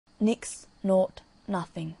Nix Nought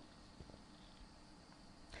Nothing.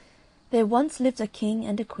 There once lived a king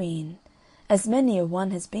and a queen, as many a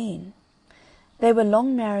one has been. They were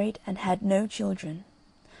long married and had no children.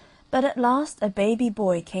 But at last a baby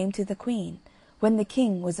boy came to the queen, when the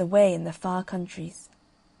king was away in the far countries.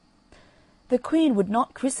 The queen would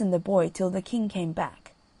not christen the boy till the king came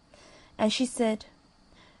back, and she said,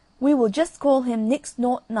 "We will just call him Nix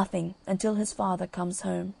Nought Nothing until his father comes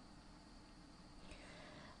home."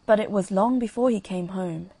 But it was long before he came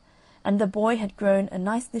home, and the boy had grown a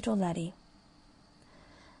nice little laddie.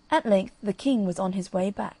 At length the king was on his way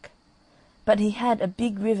back, but he had a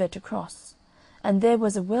big river to cross, and there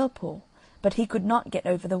was a whirlpool, but he could not get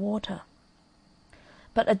over the water.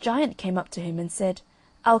 But a giant came up to him and said,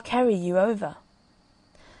 "I'll carry you over."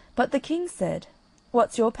 But the king said,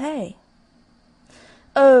 "What's your pay?"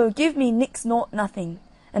 "Oh, give me Nix Nought Nothing,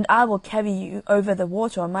 and I will carry you over the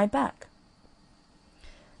water on my back."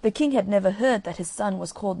 The king had never heard that his son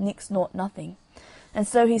was called Nix Nought Nothing, and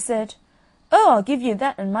so he said, "Oh, I'll give you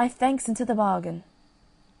that and my thanks into the bargain."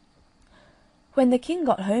 When the king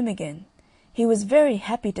got home again, he was very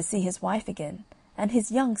happy to see his wife again, and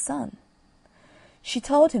his young son. She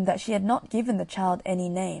told him that she had not given the child any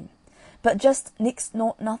name, but just Nix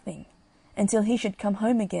Nought Nothing, until he should come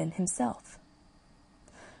home again himself.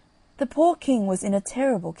 The poor king was in a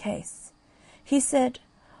terrible case. He said,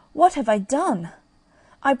 "What have I done?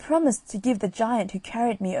 I promised to give the giant who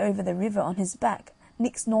carried me over the river on his back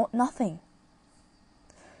Nix Nought Nothing."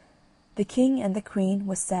 The king and the queen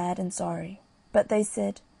were sad and sorry, but they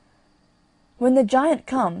said, "When the giant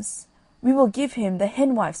comes, we will give him the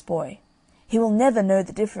henwife's boy. He will never know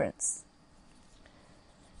the difference."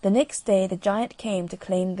 The next day the giant came to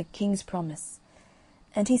claim the king's promise,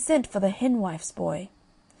 and he sent for the henwife's boy,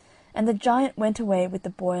 and the giant went away with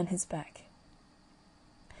the boy on his back.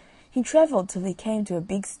 He travelled till he came to a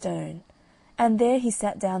big stone, and there he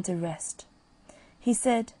sat down to rest. He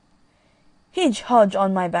said, "Hidge Hodge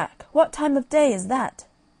on my back, what time of day is that?"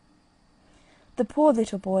 The poor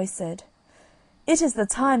little boy said, "It is the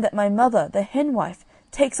time that my mother, the henwife,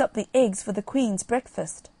 takes up the eggs for the queen's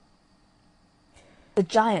breakfast." The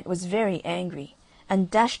giant was very angry, and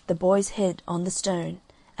dashed the boy's head on the stone,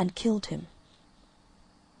 and killed him.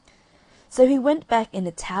 So he went back in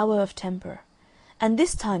a tower of temper, and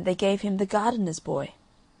this time they gave him the gardener's boy.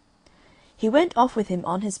 He went off with him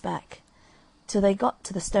on his back, till they got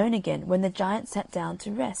to the stone again, when the giant sat down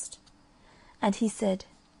to rest. And he said,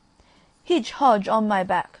 "Hidge Hodge on my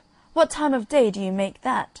back, what time of day do you make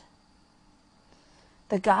that?"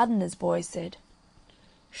 The gardener's boy said,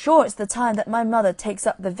 "Sure it's the time that my mother takes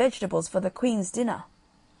up the vegetables for the queen's dinner."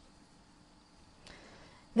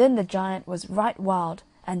 Then the giant was right wild,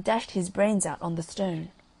 and dashed his brains out on the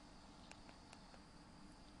stone.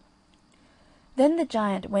 Then the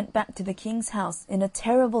giant went back to the king's house in a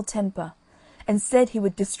terrible temper, and said he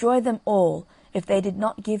would destroy them all if they did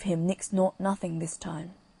not give him Nix Nought Nothing this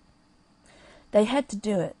time. They had to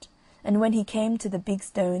do it, and when he came to the big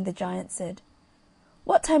stone the giant said,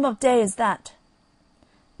 "What time of day is that?"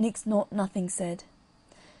 Nix Nought Nothing said,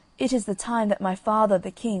 "It is the time that my father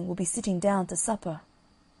the king will be sitting down to supper."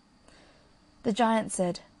 The giant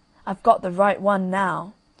said, "I've got the right one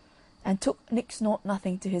now," and took Nix Nought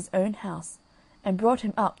Nothing to his own house, and brought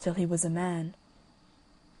him up till he was a man.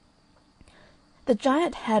 The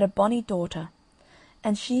giant had a bonny daughter,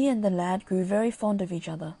 and she and the lad grew very fond of each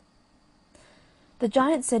other. The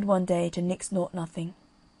giant said one day to Nix Nought Nothing,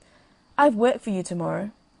 "I've work for you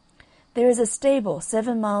tomorrow. There is a stable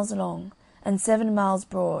 7 miles long and 7 miles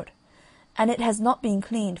broad, and it has not been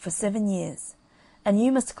cleaned for 7 years, and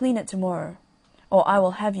you must clean it tomorrow, or I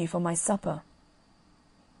will have you for my supper."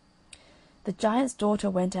 The giant's daughter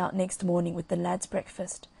went out next morning with the lad's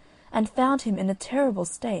breakfast, and found him in a terrible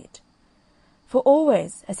state, for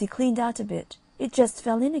always, as he cleaned out a bit, it just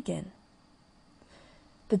fell in again.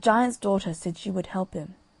 The giant's daughter said she would help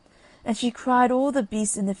him, and she cried all the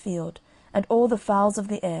beasts in the field, and all the fowls of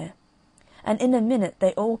the air, and in a minute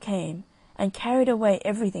they all came, and carried away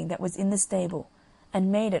everything that was in the stable,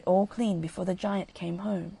 and made it all clean before the giant came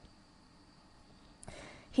home.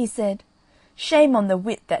 He said, "Shame on the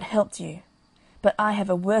wit that helped you, but I have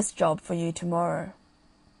a worse job for you tomorrow."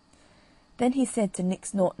 Then he said to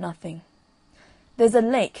Nix Nought Nothing, "There's a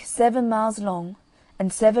lake 7 miles long,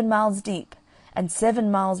 and 7 miles deep, and 7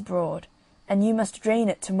 miles broad, and you must drain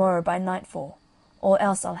it tomorrow by nightfall, or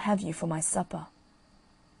else I'll have you for my supper."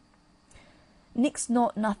 Nix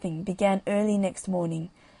Nought Nothing began early next morning,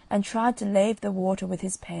 and tried to lave the water with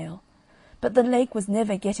his pail, but the lake was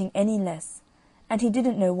never getting any less, and he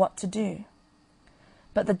didn't know what to do.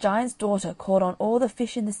 But the giant's daughter called on all the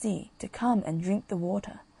fish in the sea to come and drink the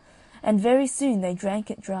water, and very soon they drank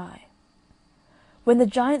it dry. When the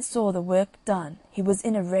giant saw the work done, he was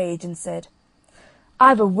in a rage and said,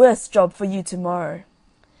 "I've a worse job for you tomorrow.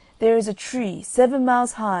 There is a tree 7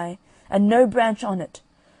 miles high, and no branch on it,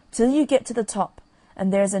 till you get to the top,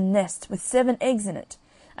 and there is a nest with 7 eggs in it,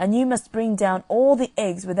 and you must bring down all the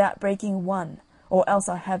eggs without breaking one, or else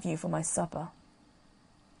I'll have you for my supper."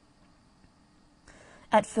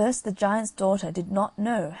 At first the giant's daughter did not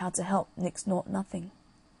know how to help Nix Nought Nothing.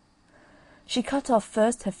 She cut off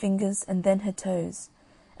first her fingers and then her toes,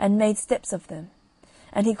 and made steps of them,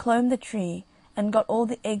 and he clomb the tree and got all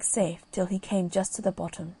the eggs safe till he came just to the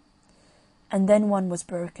bottom, and then one was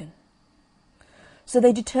broken. So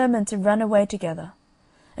they determined to run away together,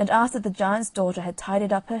 and after the giant's daughter had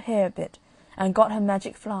tidied up her hair a bit and got her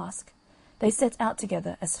magic flask, they set out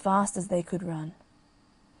together as fast as they could run.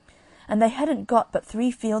 And they hadn't got but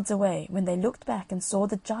 3 fields away when they looked back and saw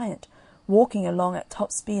the giant walking along at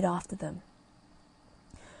top speed after them.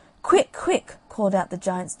 "Quick, quick!" called out the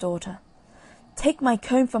giant's daughter. "Take my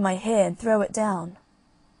comb from my hair and throw it down."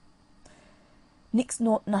 Nix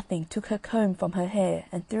Nought Nothing took her comb from her hair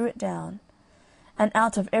and threw it down, and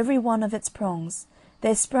out of every one of its prongs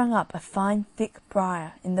there sprung up a fine thick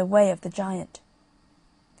briar in the way of the giant.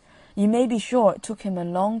 You may be sure it took him a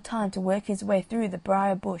long time to work his way through the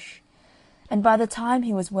briar bush, and by the time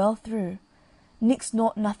he was well through, Nix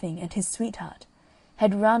Nought Nothing and his sweetheart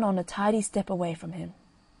had run on a tidy step away from him.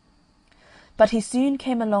 But he soon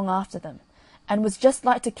came along after them, and was just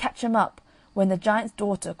like to catch him up when the giant's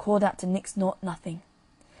daughter called out to Nix Nought Nothing,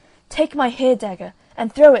 "Take my hair dagger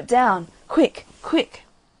and throw it down, quick, quick!"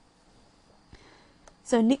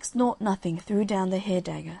 So Nix Nought Nothing threw down the hair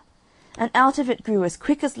dagger, and out of it grew as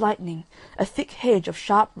quick as lightning a thick hedge of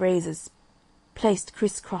sharp razors placed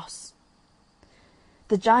criss-cross.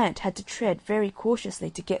 The giant had to tread very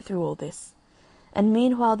cautiously to get through all this, and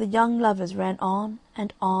meanwhile the young lovers ran on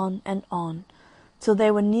and on and on till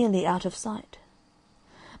they were nearly out of sight.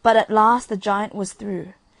 But at last the giant was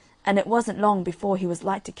through, and it wasn't long before he was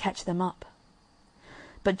like to catch them up.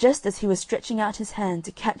 But just as he was stretching out his hand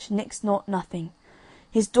to catch Nix Nought Nothing,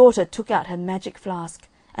 his daughter took out her magic flask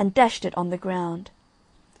and dashed it on the ground.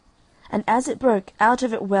 And as it broke, out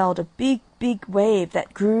of it welled a big, big wave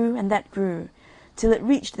that grew and that grew, till it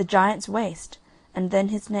reached the giant's waist, and then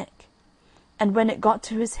his neck, and when it got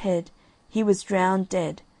to his head, he was drowned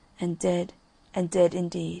dead, and dead, and dead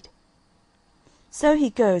indeed. So he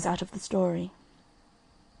goes out of the story.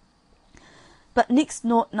 But Nix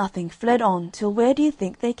Nought Nothing fled on till where do you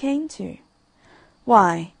think they came to?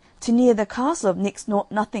 Why, to near the castle of Nix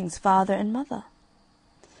Nought Nothing's father and mother.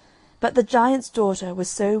 But the giant's daughter was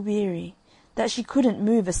so weary that she couldn't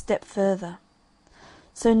move a step further.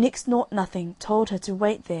 So Nix Nought Nothing told her to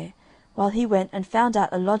wait there while he went and found out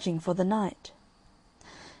a lodging for the night.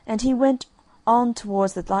 And he went on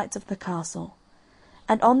towards the lights of the castle,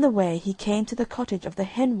 and on the way he came to the cottage of the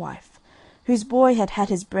henwife, whose boy had had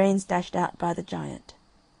his brains dashed out by the giant.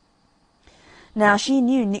 Now she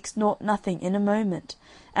knew Nix Nought Nothing in a moment,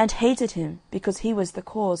 and hated him because he was the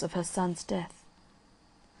cause of her son's death.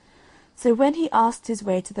 So when he asked his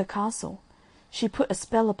way to the castle, she put a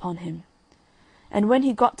spell upon him, and when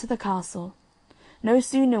he got to the castle, no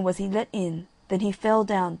sooner was he let in than he fell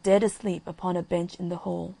down dead asleep upon a bench in the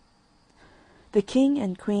hall. The king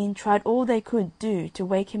and queen tried all they could do to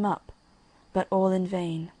wake him up, but all in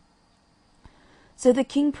vain. So the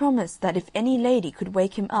king promised that if any lady could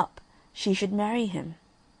wake him up, she should marry him.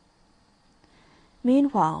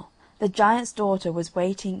 Meanwhile, the giant's daughter was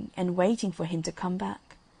waiting and waiting for him to come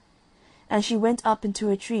back, and she went up into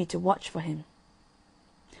a tree to watch for him.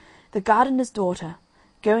 The gardener's daughter,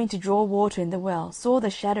 going to draw water in the well, saw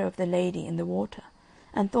the shadow of the lady in the water,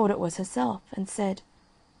 and thought it was herself, and said,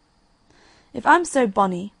 "If I'm so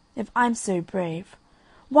bonny, if I'm so brave,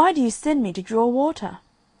 why do you send me to draw water?"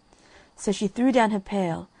 So she threw down her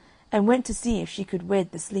pail, and went to see if she could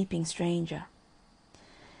wed the sleeping stranger.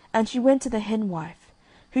 And she went to the henwife,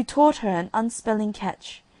 who taught her an unspelling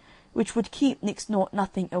catch, which would keep Nix Nought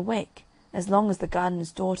Nothing awake as long as the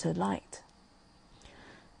gardener's daughter liked.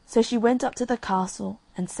 So she went up to the castle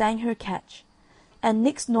and sang her catch, and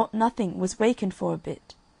Nix Nought Nothing was wakened for a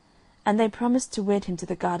bit, and they promised to wed him to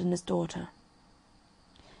the gardener's daughter.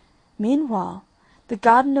 Meanwhile, the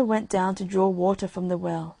gardener went down to draw water from the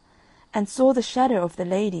well, and saw the shadow of the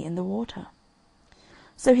lady in the water.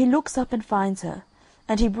 So he looks up and finds her,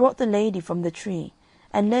 and he brought the lady from the tree,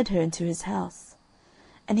 and led her into his house.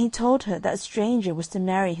 And he told her that a stranger was to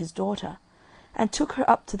marry his daughter, and took her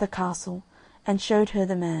up to the castle, and showed her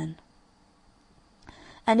the man.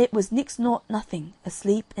 And it was Nix Nought Nothing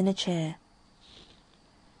asleep in a chair.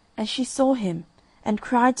 And she saw him, and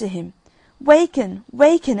cried to him, "Waken,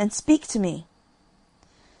 waken, and speak to me."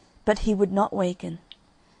 But he would not waken,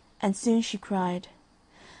 and soon she cried,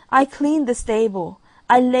 "I cleaned the stable,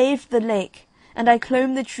 I laved the lake, and I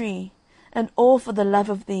clomb the tree, and all for the love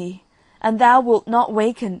of thee, and thou wilt not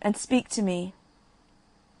waken and speak to me."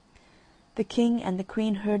 The king and the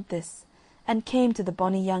queen heard this, and came to the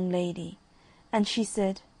bonny young lady, and she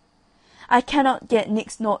said, "I cannot get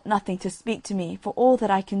Nix Nought Nothing to speak to me for all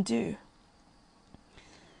that I can do."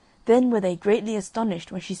 Then were they greatly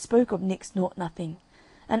astonished when she spoke of Nix Nought Nothing,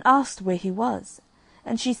 and asked where he was,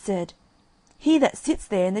 and she said, "He that sits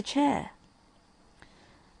there in the chair."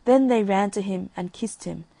 Then they ran to him and kissed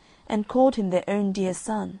him, and called him their own dear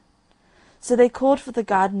son. So they called for the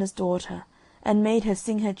gardener's daughter, and made her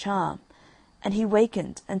sing her charm, and he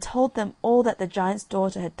wakened, and told them all that the giant's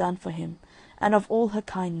daughter had done for him, and of all her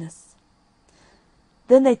kindness.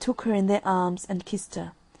 Then they took her in their arms and kissed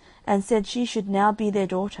her, and said she should now be their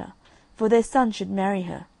daughter, for their son should marry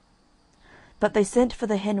her. But they sent for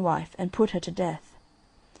the henwife, and put her to death.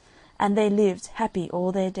 And they lived happy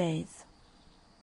all their days.